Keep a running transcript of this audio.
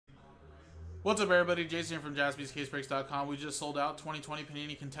What's up, everybody? Jason here from JaspysCaseBreaks.com. We just sold out 2020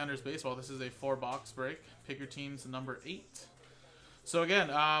 Panini Contenders Baseball. This is a 4-box break. Pick your teams number 8. So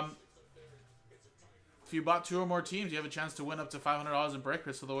again, if you bought 2 or more teams, you have a chance to win up to $500 in break.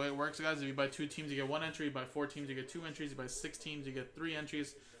 So the way it works, guys, if you buy 2 teams, you get 1 entry. You buy 4 teams, you get 2 entries. You buy 6 teams, you get 3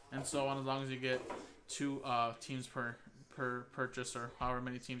 entries, and so on, as long as you get 2 teams per purchase, or however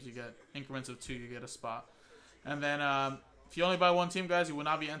many teams you get. Increments of 2, you get a spot. And then if you only buy 1 team, guys, you will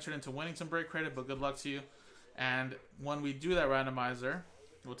not be entered into winning some break credit, but good luck to you. And when we do that randomizer,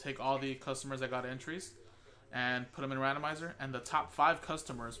 we'll take all the customers that got entries and put them in randomizer, and the top 5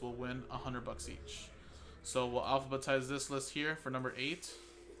 customers will win $100 each. So we'll alphabetize this list here for number 8,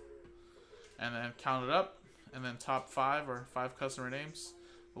 and then count it up, and then top 5 or 5 customer names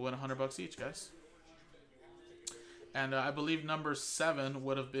will win $100 each, guys. And I believe number 7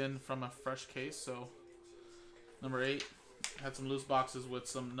 would have been from a fresh case, so number 8 had some loose boxes with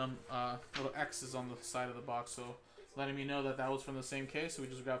some little X's on the side of the box, so letting me know that that was from the same case. So we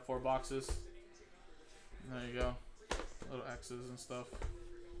just grabbed 4 boxes. And there you go, little X's and stuff.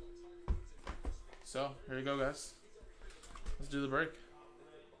 So here you go, guys. Let's do the break.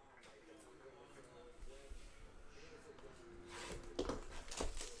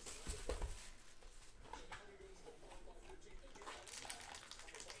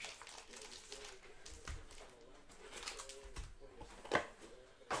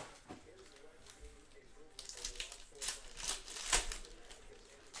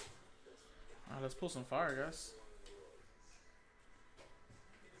 Alright, let's pull some fire, guys.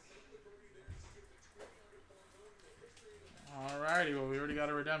 Alrighty, well, we already got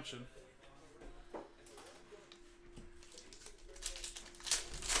a redemption.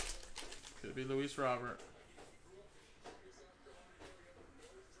 Could be Luis Robert.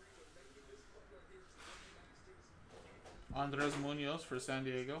 Andres Munoz for San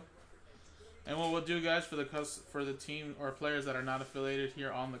Diego. And what we'll do, guys, for the team or players that are not affiliated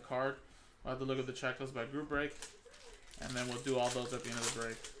here on the card, we'll have to look at the checklist by group break, and then we'll do all those at the end of the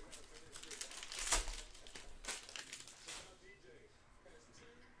break.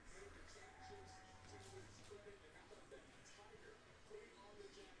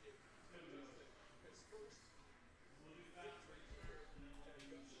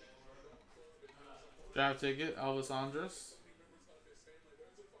 Draft ticket, Elvis Andres.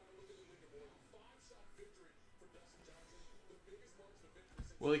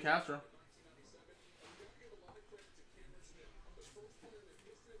 Willie Castro.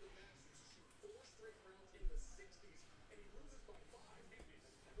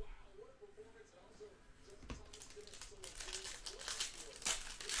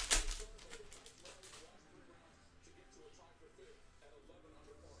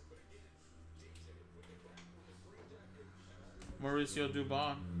 Mauricio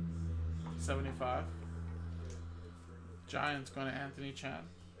Dubon, 75. Giants going to Anthony Chan.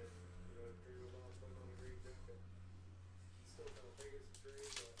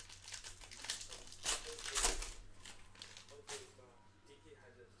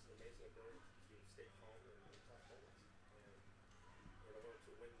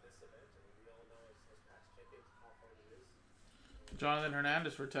 Jonathan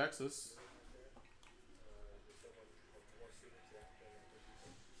Hernandez for Texas.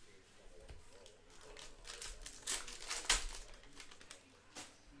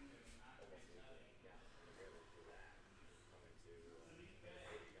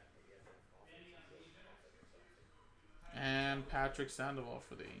 And Patrick Sandoval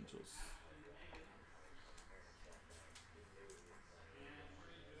for the Angels.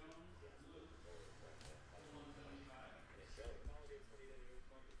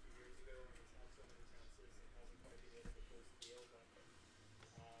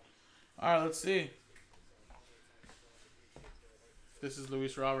 All right, let's see. This is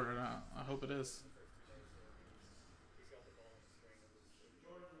Luis Robert or not. I hope it is.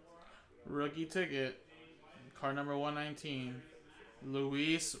 Rookie ticket. Card number 119.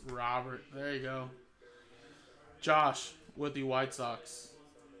 Luis Robert. There you go. Josh with the White Sox.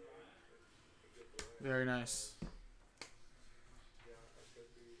 Very nice.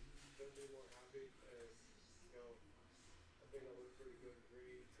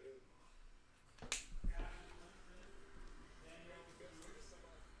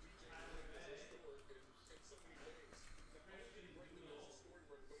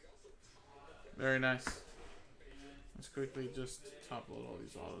 Very nice. Let's quickly just top load all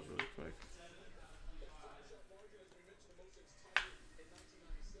these autos really quick.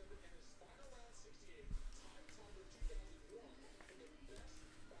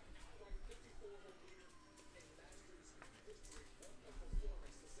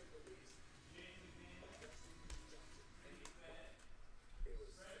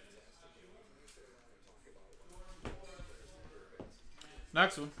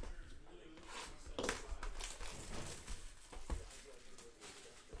 Next one.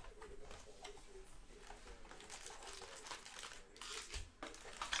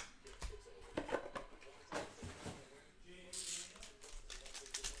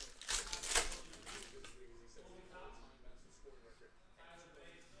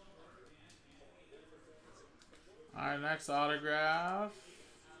 Alright, next autograph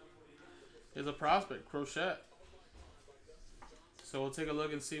is a prospect, Crochet. So we'll take a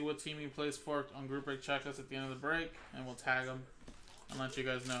look and see what team he plays for on Group Break Checklist at the end of the break, and we'll tag him and let you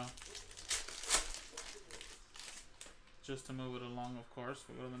guys know. Just to move it along, of course,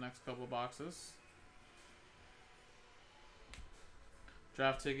 we'll go to the next couple boxes.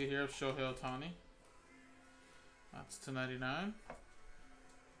 Draft ticket here of Shohei Ohtani. That's /99.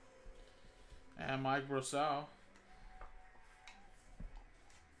 And Mike Brosseau.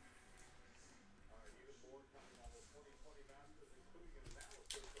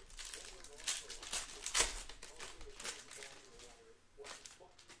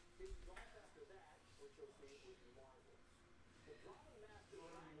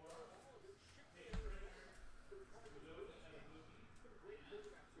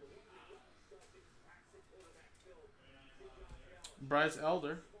 Bryce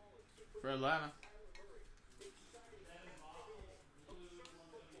Elder for Atlanta.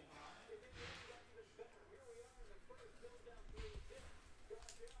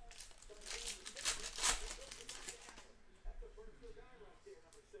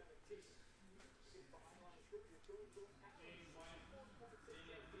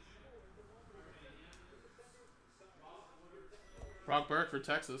 Brock Burke for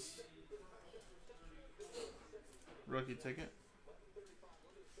Texas. Rookie ticket.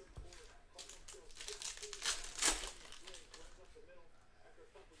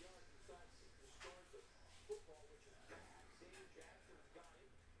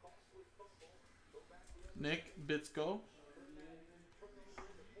 Nick Bitsko.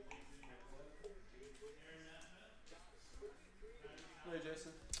 Hey,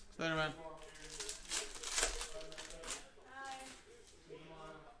 Jason. Later, man.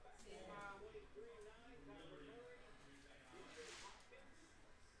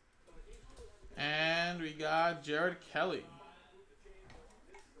 And we got Jared Kelly.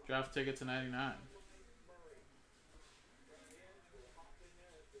 Draft ticket /99.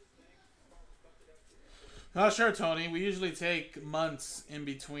 Not sure, Tony. We usually take months in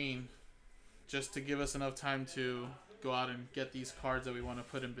between just to give us enough time to go out and get these cards that we want to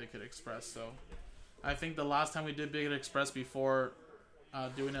put in Big Hit Express. So I think the last time we did Big Hit Express before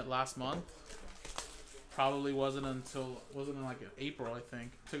doing it last month probably wasn't in like April, I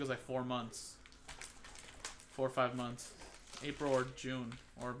think. It took us like 4 months. 4 or 5 months. April or June.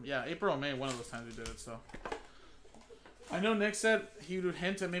 Or yeah, April or May, one of those times we did it. So I know Nick said he would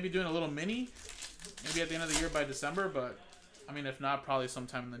hint at maybe doing a little mini. Maybe at the end of the year by December, but I mean, if not, probably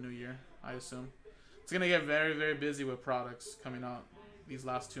sometime in the new year, I assume. It's going to get very, very busy with products coming out these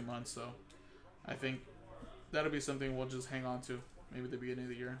last 2 months, so I think that'll be something we'll just hang on to maybe at the beginning of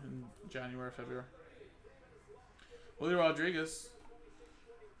the year in January or February. Willie Rodriguez.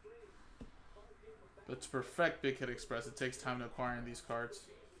 But to perfect Big Hit Express, it takes time to acquire these cards.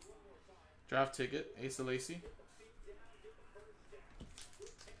 Draft ticket, Asa Lacy.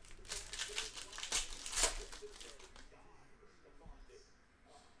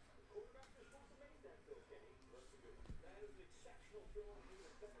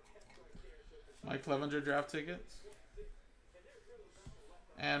 Mike Clevenger draft tickets.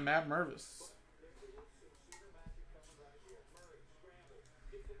 And Matt Mervis.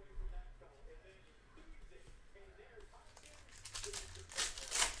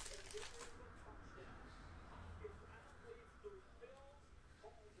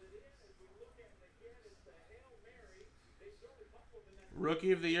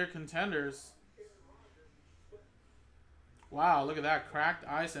 Rookie of the Year contenders. Wow, look at that. Cracked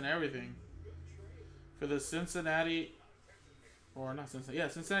ice and everything. For the Cincinnati, or not Cincinnati, yeah,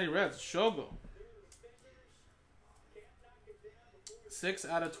 Cincinnati Reds, Shogo. 6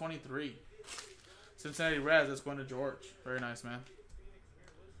 out of 23. Cincinnati Reds, that's going to George. Very nice, man.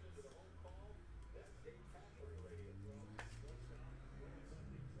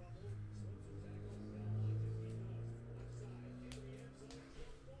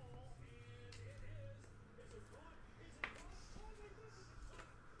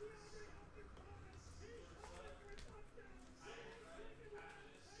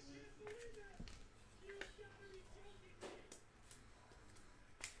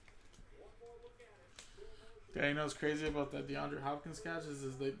 Yeah, you know what's crazy about that DeAndre Hopkins catch is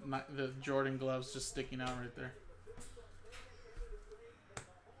the Jordan gloves just sticking out right there.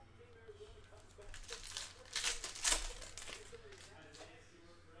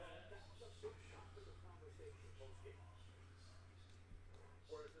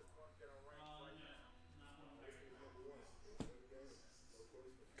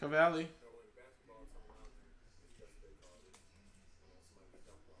 Cavalli.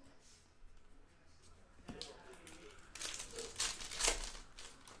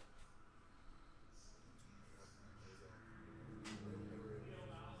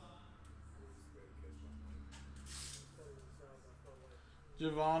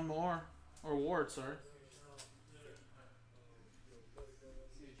 Javon Moore. Or Ward, sorry.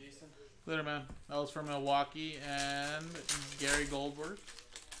 Later, man. That was from Milwaukee and Gary Goldberg.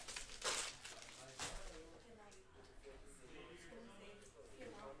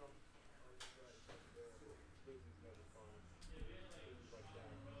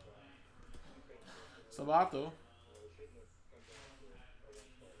 Sabato.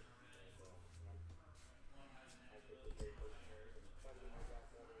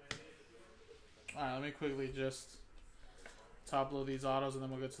 Alright, let me quickly just top load these autos and then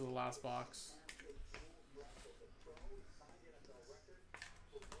we'll get to the last box.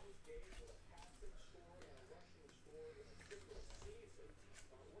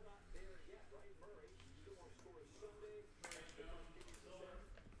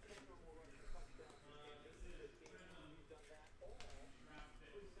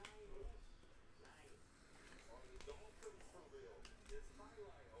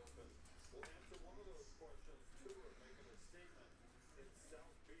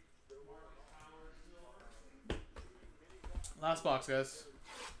 Last box, guys.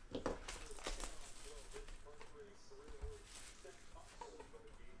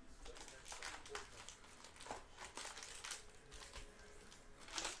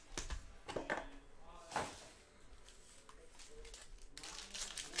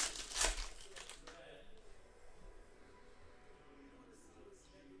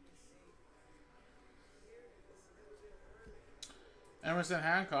 Emerson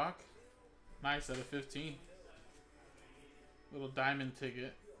Hancock. Nice at a 15. Little diamond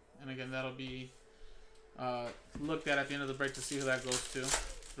ticket. And again, that'll be looked at the end of the break to see who that goes to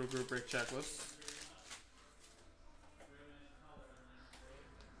through group break checklist.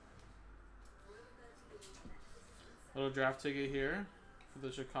 Little draft ticket here for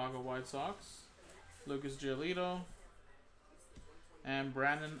the Chicago White Sox. Lucas Giolito and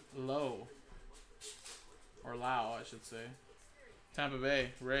Brandon Lowe. Or Lau, I should say. Tampa Bay,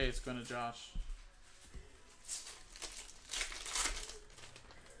 Ray, it's going to Josh.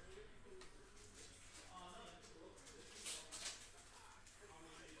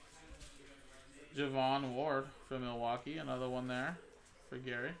 Javon Ward from Milwaukee, another one there for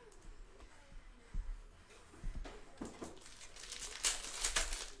Gary.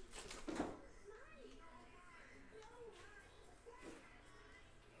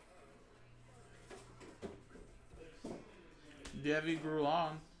 Devi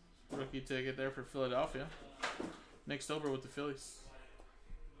Grulon, rookie ticket there for Philadelphia. Nick Stober with the Phillies.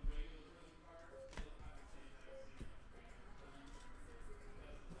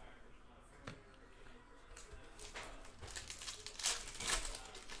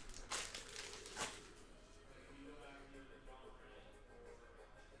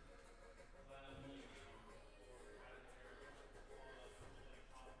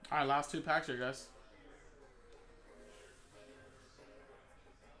 All right, last two packs here, guys.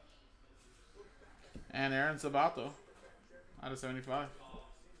 And Aaron Sabato out of 75.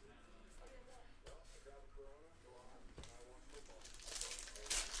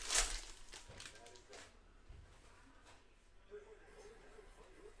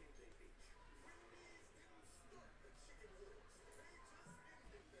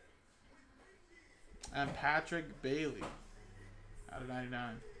 And Patrick Bailey out of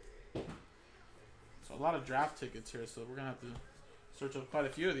 99. So a lot of draft tickets here, so we're going to have to search up quite a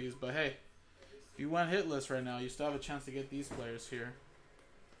few of these. But hey, if you went hitless right now, you still have a chance to get these players here.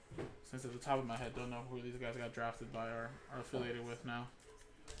 Since at the top of my head, don't know who these guys got drafted by or are affiliated with now.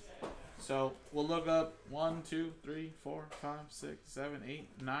 So we'll look up 1, 2, 3, 4, 5, 6, 7, 8,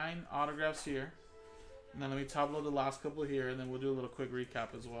 9 autographs here. And then let me top load the last couple here, and then we'll do a little quick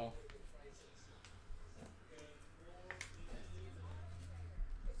recap as well.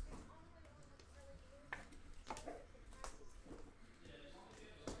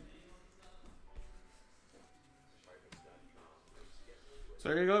 So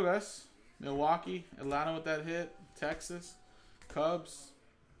there you go, guys. Milwaukee, Atlanta with that hit, Texas, Cubs,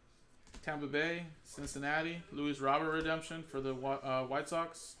 Tampa Bay, Cincinnati, Luis Robert redemption for the White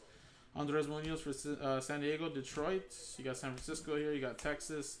Sox, Andres Munoz for San Diego, Detroit. You got San Francisco here. You got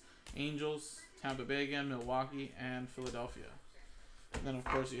Texas, Angels, Tampa Bay again, Milwaukee, and Philadelphia. And then, of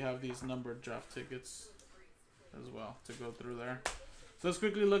course, you have these numbered draft tickets as well to go through there. So let's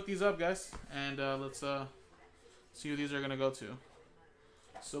quickly look these up, guys, and let's see who these are going to go to.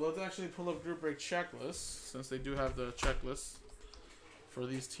 So let's actually pull up group break checklists, since they do have the checklist for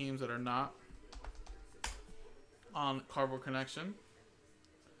these teams that are not on Cardboard Connection.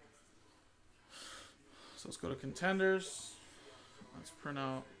 So let's go to Contenders. Let's print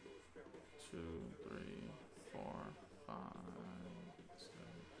out 2, 3, 4, 5, 6,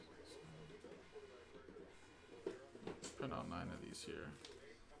 7. Print out 9 of these here.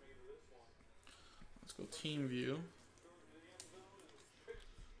 Let's go Team View.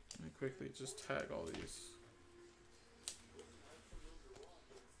 Let me quickly just tag all these.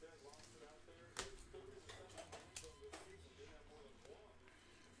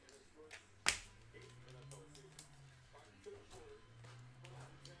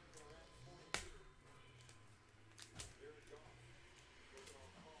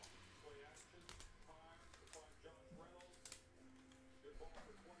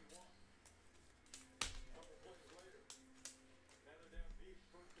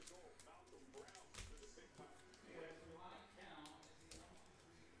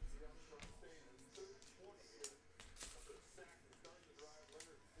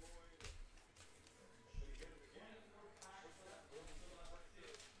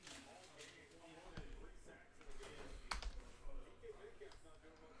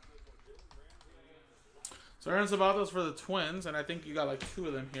 So Aaron Sabatos for the Twins, and I think you got like 2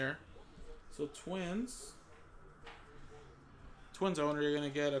 of them here. So Twins owner, you're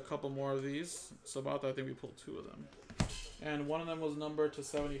gonna get a couple more of these. Sabato, I think we pulled 2 of them, and one of them was numbered to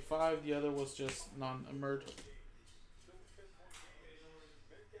 75. The other was just non-numbered.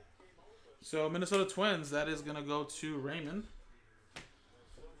 So Minnesota Twins, that is gonna go to Raymond.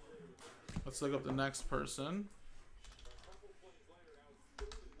 Let's look up the next person.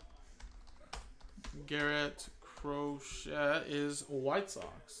 Garrett Crochet is White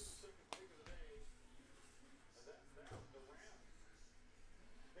Sox.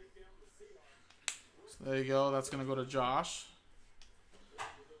 So there you go. That's going to go to Josh.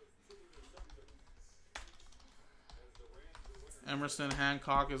 Emerson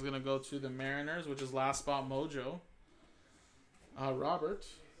Hancock is going to go to the Mariners, which is Last Spot Mojo. Robert.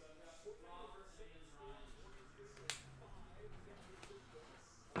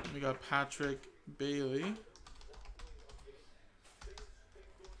 We got Patrick Bailey.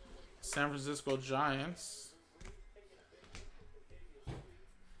 San Francisco Giants.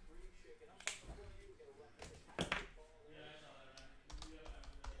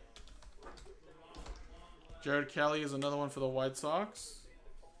 Jared Kelly is another one for the White Sox.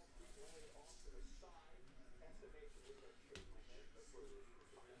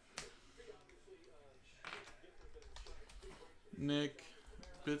 Nick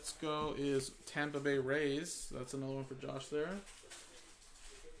Bitsko is Tampa Bay Rays. That's another one for Josh there.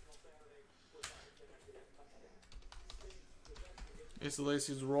 Asa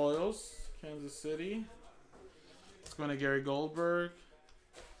Lacy's Royals, Kansas City. It's going to Gary Goldberg.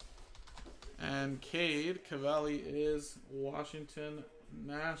 And Cade Cavalli is Washington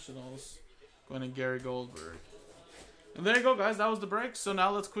Nationals, going to Gary Goldberg. And there you go, guys. That was the break. So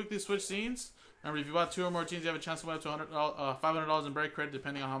now let's quickly switch scenes. Remember, if you bought 2 or more teams, you have a chance to win up to $500 in break credit,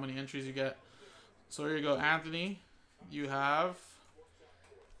 depending on how many entries you get. So here you go, Anthony. You have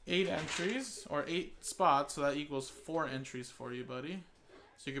 8 entries, or 8 spots, so that equals 4 entries for you, buddy.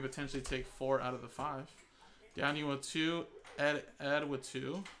 So you could potentially take 4 out of the 5. Downey with 2, Ed with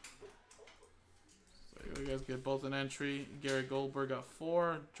 2. So you guys get both an entry. Gary Goldberg got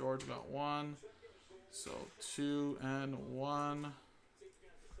 4, George got 1. So 2 and 1.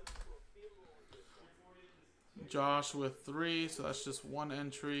 Josh with 3, so that's just 1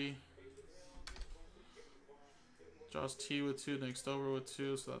 entry. Josh T with 2, Nick Stover with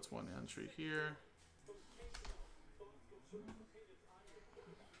 2, so that's 1 entry here.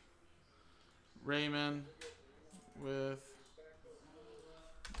 Raymond with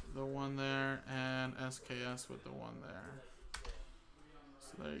the 1 there, and SKS with the 1 there.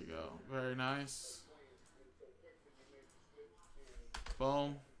 So there you go. Very nice.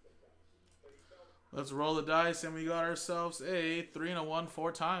 Boom. Let's roll the dice, and we got ourselves a 3 and a 1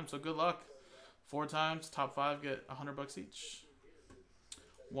 4 times. So good luck. 4 times, top 5 get $100 each.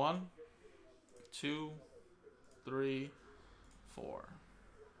 1, 2, 3, 4.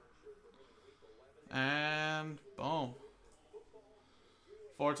 And boom.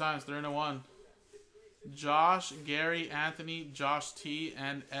 4 times, 3 and a 1. Josh, Gary, Anthony, Josh T,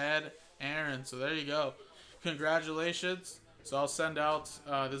 and Ed Aaron. So there you go. Congratulations. So I'll send out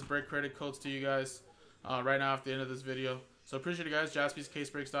this break credit codes to you guys right now at the end of this video. So appreciate it, guys.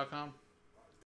 JaspysCaseBreaks.com.